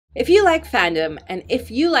If you like fandom and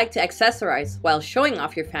if you like to accessorize while showing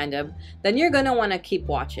off your fandom, then you're gonna want to keep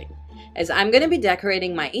watching, as I'm gonna be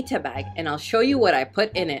decorating my Ita bag and I'll show you what I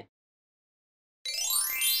put in it.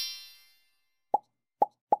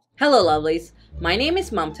 Hello lovelies, my name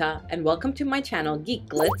is Mamta and welcome to my channel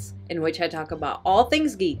GeekGlitz, in which I talk about all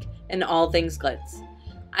things geek and all things glitz.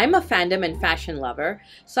 I'm a fandom and fashion lover,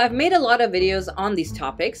 so I've made a lot of videos on these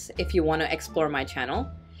topics if you want to explore my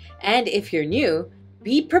channel. And if you're new,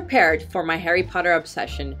 be prepared for my Harry Potter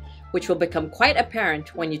obsession, which will become quite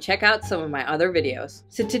apparent when you check out some of my other videos.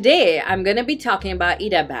 So today I'm going to be talking about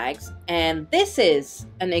Ita Bags, and this is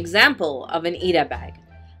an example of an Ita bag.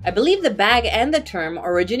 I believe the bag and the term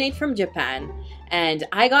originate from Japan, and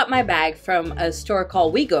I got my bag from a store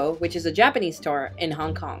called Wigo, which is a Japanese store in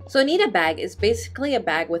Hong Kong. So an Ita bag is basically a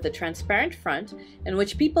bag with a transparent front in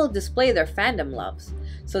which people display their fandom loves.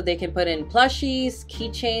 So they can put in plushies,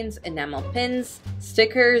 keychains, enamel pins,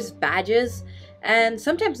 stickers, badges, and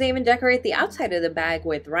sometimes they even decorate the outside of the bag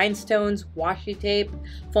with rhinestones, washi tape,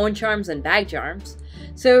 phone charms, and bag charms.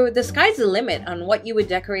 So the sky's the limit on what you would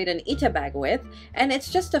decorate an Ita bag with, and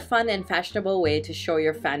it's just a fun and fashionable way to show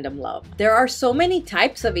your fandom love. There are so many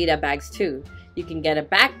types of Ita bags too. You can get a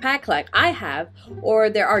backpack like I have, or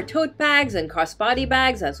there are tote bags and crossbody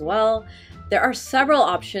bags as well. There are several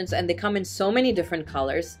options and they come in so many different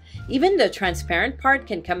colors. Even the transparent part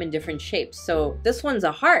can come in different shapes. So this one's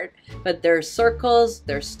a heart, but there's circles,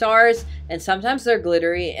 there's stars, and sometimes they're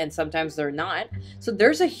glittery and sometimes they're not. So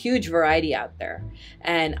there's a huge variety out there.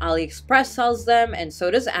 And AliExpress sells them and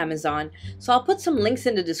so does Amazon. So I'll put some links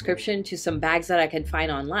in the description to some bags that I can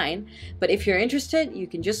find online. But if you're interested, you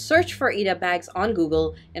can just search for Ita bags on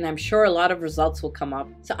Google and I'm sure a lot of results will come up.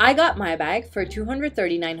 So I got my bag for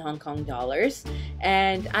 239 Hong Kong dollars.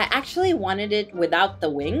 And I actually wanted it without the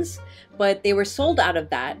wings, but they were sold out of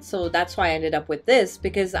that, so that's why I ended up with this,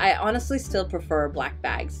 because I honestly still prefer black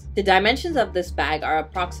bags. The dimensions of this bag are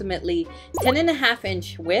approximately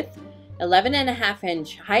 10.5-inch width,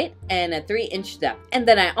 11.5-inch height, and a 3-inch depth. And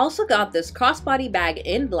then I also got this crossbody bag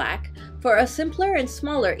in black for a simpler and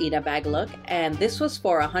smaller Ita bag look, and this was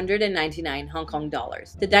for 199 Hong Kong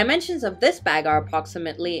dollars. The dimensions of this bag are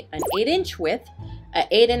approximately an 8-inch width, a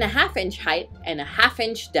 8.5-inch height, and a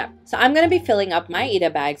 1/2-inch depth. So I'm going to be filling up my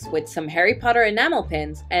Ita bags with some Harry Potter enamel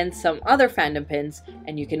pins and some other fandom pins,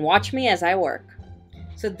 and you can watch me as I work.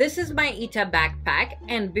 So this is my Ita backpack,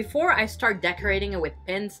 and before I start decorating it with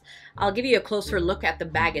pins, I'll give you a closer look at the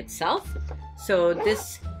bag itself. So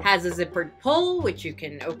this has a zippered pull which you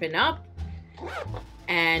can open up,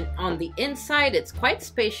 and on the inside it's quite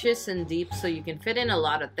spacious and deep, so you can fit in a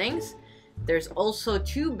lot of things. There's also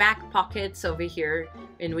 2 back pockets over here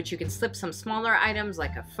in which you can slip some smaller items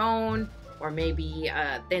like a phone or maybe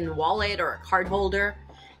a thin wallet or a card holder.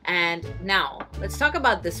 And now let's talk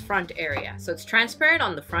about this front area. So it's transparent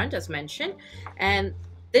on the front as mentioned, and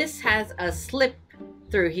this has a slip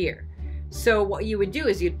through here. So what you would do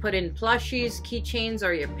is you'd put in plushies, keychains,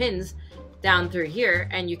 or your pins down through here,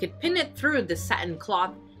 and you could pin it through the satin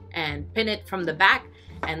cloth and pin it from the back,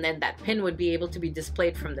 and then that pin would be able to be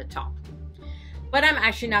displayed from the top. But I'm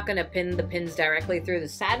actually not going to pin the pins directly through the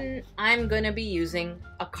satin. I'm going to be using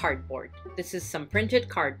a cardboard. This is some printed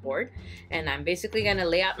cardboard, and I'm basically going to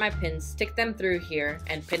lay out my pins, stick them through here,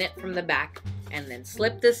 and pin it from the back, and then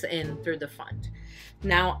slip this in through the front.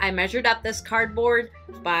 Now, I measured up this cardboard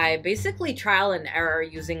by basically trial and error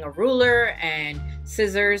using a ruler and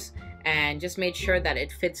scissors, and just made sure that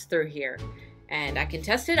it fits through here. And I can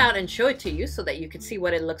test it out and show it to you so that you can see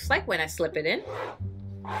what it looks like when I slip it in.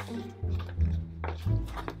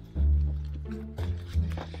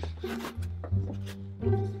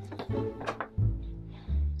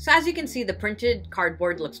 So as you can see, the printed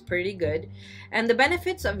cardboard looks pretty good, and the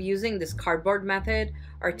benefits of using this cardboard method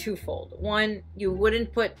are twofold. One, you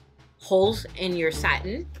wouldn't put holes in your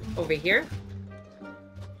satin over here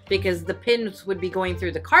because the pins would be going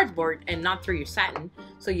through the cardboard and not through your satin,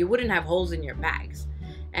 so you wouldn't have holes in your bags.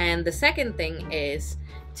 And the second thing is,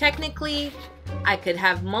 technically I could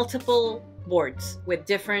have multiple boards with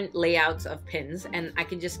different layouts of pins, and I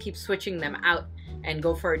can just keep switching them out and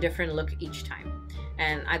go for a different look each time.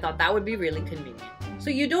 And I thought that would be really convenient. So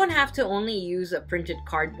you don't have to only use a printed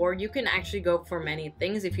cardboard. You can actually go for many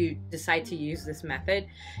things if you decide to use this method.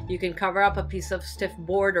 You can cover up a piece of stiff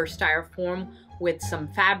board or styrofoam with some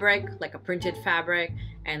fabric, like a printed fabric,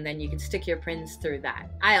 and then you can stick your pins through that.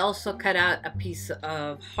 I also cut out a piece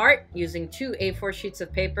of heart using 2 A4 sheets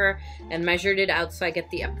of paper and measured it out so I get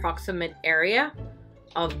the approximate area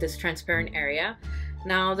of this transparent area.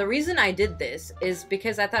 Now, the reason I did this is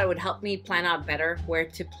because I thought it would help me plan out better where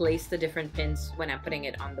to place the different pins when I'm putting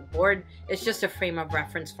it on the board. It's just a frame of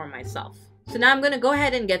reference for myself. So now I'm going to go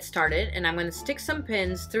ahead and get started, and I'm going to stick some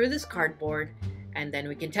pins through this cardboard, and then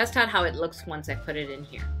we can test out how it looks once I put it in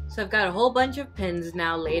here. So I've got a whole bunch of pins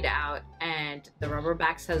now laid out, and the rubber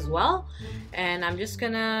backs as well, and I'm just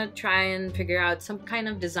going to try and figure out some kind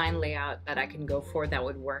of design layout that I can go for that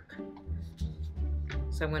would work.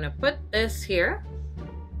 So I'm going to put this here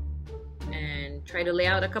and try to lay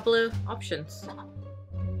out a couple of options.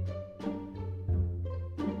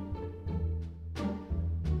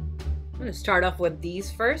 I'm going to start off with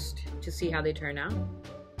these first to see how they turn out.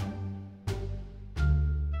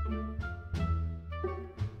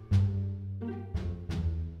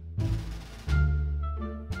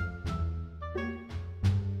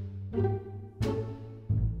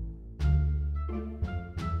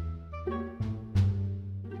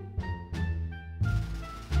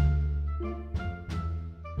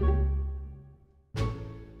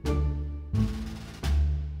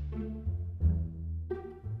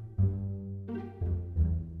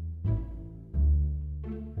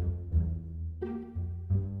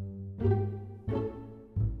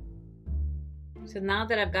 So now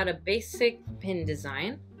that I've got a basic pin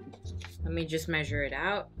design, let me just measure it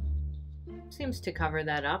out. Seems to cover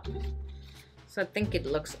that up. So I think it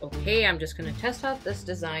looks okay. I'm just going to test out this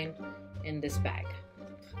design in this bag.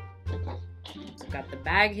 So I've got the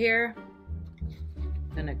bag here.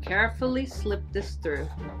 I'm going to carefully slip this through.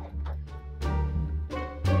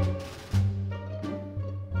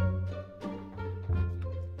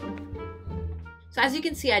 So as you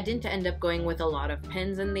can see, I didn't end up going with a lot of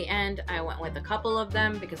pins in the end. I went with a couple of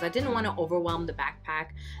them because I didn't want to overwhelm the backpack.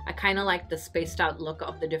 I kind of like the spaced out look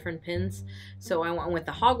of the different pins. So I went with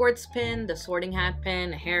the Hogwarts pin, the Sorting Hat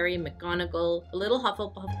pin, a Harry, McGonagall, a little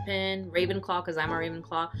Hufflepuff pin, Ravenclaw because I'm a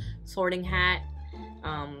Ravenclaw, Sorting Hat,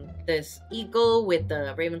 this eagle with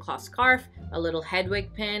the Ravenclaw scarf, a little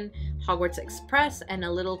Hedwig pin, Hogwarts Express, and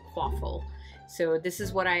a little Quaffle. So this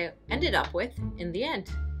is what I ended up with in the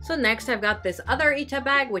end. So next I've got this other Ita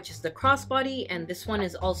bag, which is the crossbody, and this one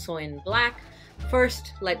is also in black.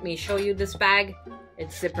 First, let me show you this bag.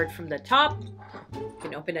 It's zippered from the top. You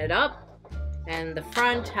can open it up, and the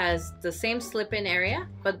front has the same slip-in area,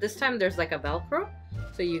 but this time there's like a Velcro,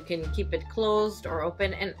 so you can keep it closed or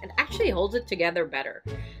open, and it actually holds it together better.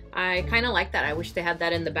 I kind of like that. I wish they had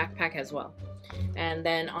that in the backpack as well. And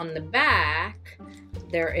then on the back,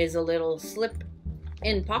 there is a little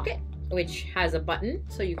slip-in pocket, which has a button,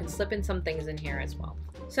 so you can slip in some things in here as well.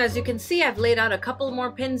 So as you can see, I've laid out a couple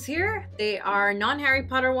more pins here. They are non-Harry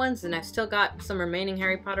Potter ones, and I've still got some remaining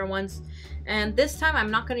Harry Potter ones. And this time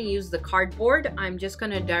I'm not going to use the cardboard. I'm just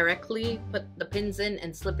going to directly put the pins in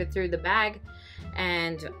and slip it through the bag.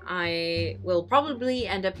 And I will probably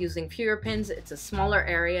end up using fewer pins. It's a smaller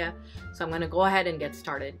area, so I'm going to go ahead and get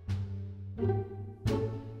started.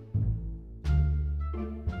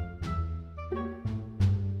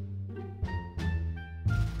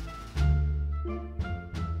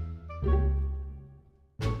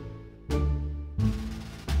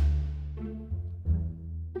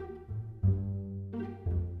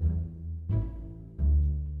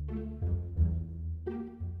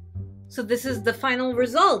 So this is the final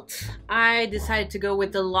result. I decided to go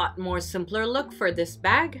with a lot more simpler look for this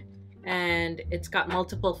bag, and it's got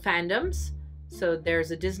multiple fandoms. So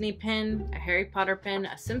there's a Disney pin, a Harry Potter pin,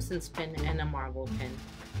 a Simpsons pin, and a Marvel pin.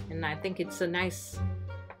 And I think it's a nice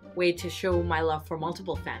way to show my love for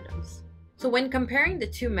multiple fandoms. So when comparing the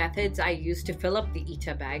two methods I used to fill up the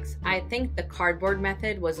Ita bags, I think the cardboard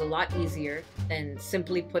method was a lot easier than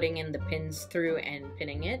simply putting in the pins through and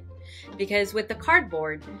pinning it. Because with the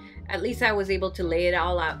cardboard, at least I was able to lay it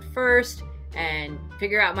all out first and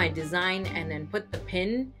figure out my design and then put the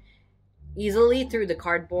pin easily through the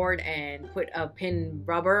cardboard and put a pin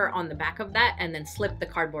rubber on the back of that and then slip the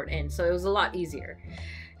cardboard in. So it was a lot easier.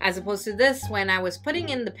 As opposed to this, when I was putting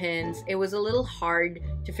in the pins, it was a little hard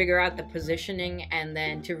to figure out the positioning and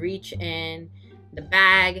then to reach in the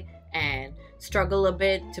bag and struggle a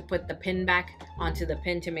bit to put the pin back onto the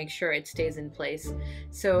pin to make sure it stays in place.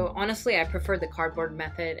 So honestly, I prefer the cardboard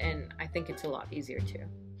method, and I think it's a lot easier too.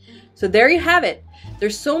 So there you have it.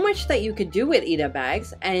 There's so much that you could do with Ita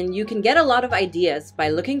bags, and you can get a lot of ideas by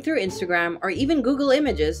looking through Instagram or even Google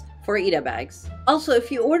Images for Ita Bags. Also,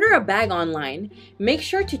 if you order a bag online, make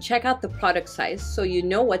sure to check out the product size so you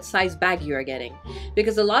know what size bag you are getting,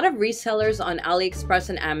 because a lot of resellers on AliExpress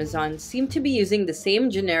and Amazon seem to be using the same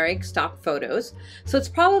generic stock photos, so it's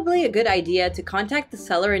probably a good idea to contact the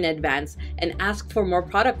seller in advance and ask for more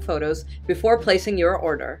product photos before placing your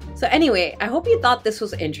order. So anyway, I hope you thought this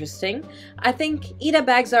was interesting. I think Ita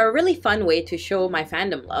Bags are a really fun way to show my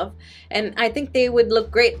fandom love, and I think they would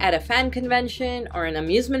look great at a fan convention or an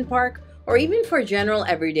amusement park, or even for general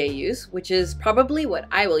everyday use, which is probably what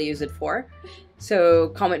I will use it for. So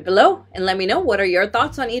comment below and let me know what are your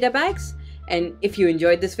thoughts on Ita Bags. And if you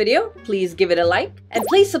enjoyed this video, please give it a like. And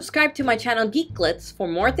please subscribe to my channel GeekGlitz for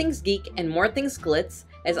more things geek and more things glitz,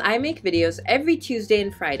 as I make videos every Tuesday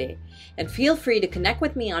and Friday. And feel free to connect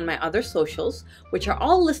with me on my other socials, which are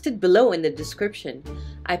all listed below in the description.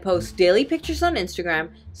 I post daily pictures on Instagram,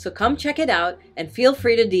 so come check it out and feel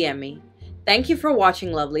free to DM me. Thank you for watching,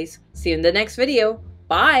 lovelies. See you in the next video.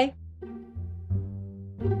 Bye!